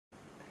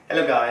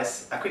Hello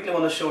guys, I quickly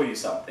want to show you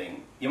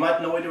something. You might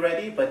know it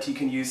already, but you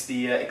can use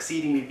the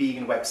Exceedingly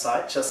Vegan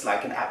website just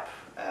like an app.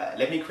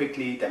 Let me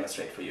quickly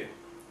demonstrate for you.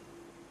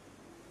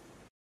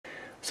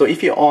 So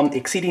if you're on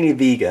Exceedingly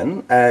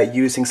Vegan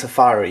using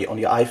Safari on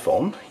your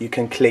iPhone, you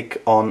can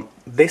click on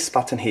this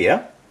button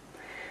here,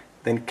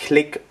 then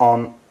click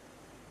on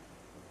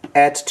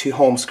Add to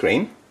Home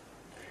Screen,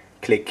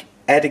 click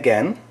Add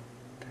again,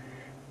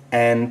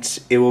 and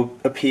it will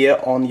appear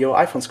on your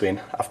iPhone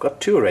screen. I've got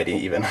two already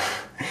even.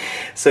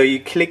 So you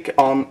click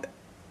on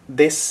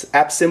this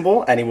app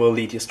symbol and it will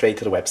lead you straight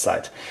to the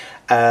website.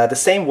 The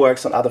same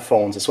works on other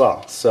phones as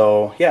well.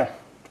 So yeah,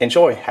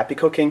 enjoy, happy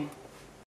cooking.